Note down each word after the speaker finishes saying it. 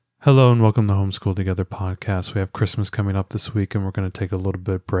Hello and welcome to Homeschool Together podcast. We have Christmas coming up this week and we're going to take a little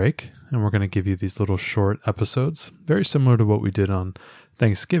bit of break and we're going to give you these little short episodes, very similar to what we did on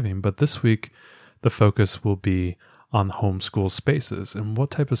Thanksgiving. But this week, the focus will be on homeschool spaces and what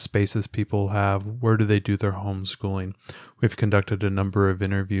type of spaces people have. Where do they do their homeschooling? We've conducted a number of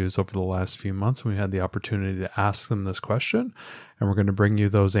interviews over the last few months. We had the opportunity to ask them this question and we're going to bring you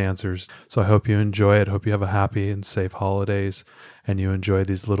those answers. So I hope you enjoy it. Hope you have a happy and safe holidays and you enjoy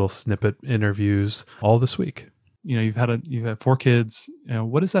these little snippet interviews all this week. You know, you've had 4 kids. You know,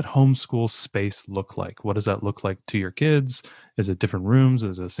 what does that homeschool space look like? What does that look like to your kids? Is it different rooms?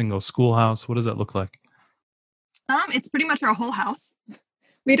 Is it a single schoolhouse? What does that look like? It's pretty much our whole house.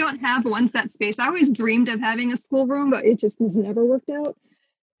 We don't have one set space. I always dreamed of having a schoolroom, but it just has never worked out.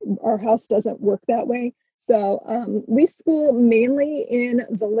 Our house doesn't work that way. So we school mainly in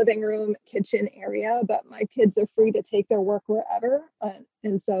the living room, kitchen area, but my kids are free to take their work wherever.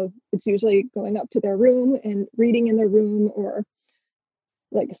 And so it's usually going up to their room and reading in their room or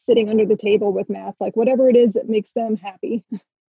like sitting under the table with math, like whatever it is that makes them happy.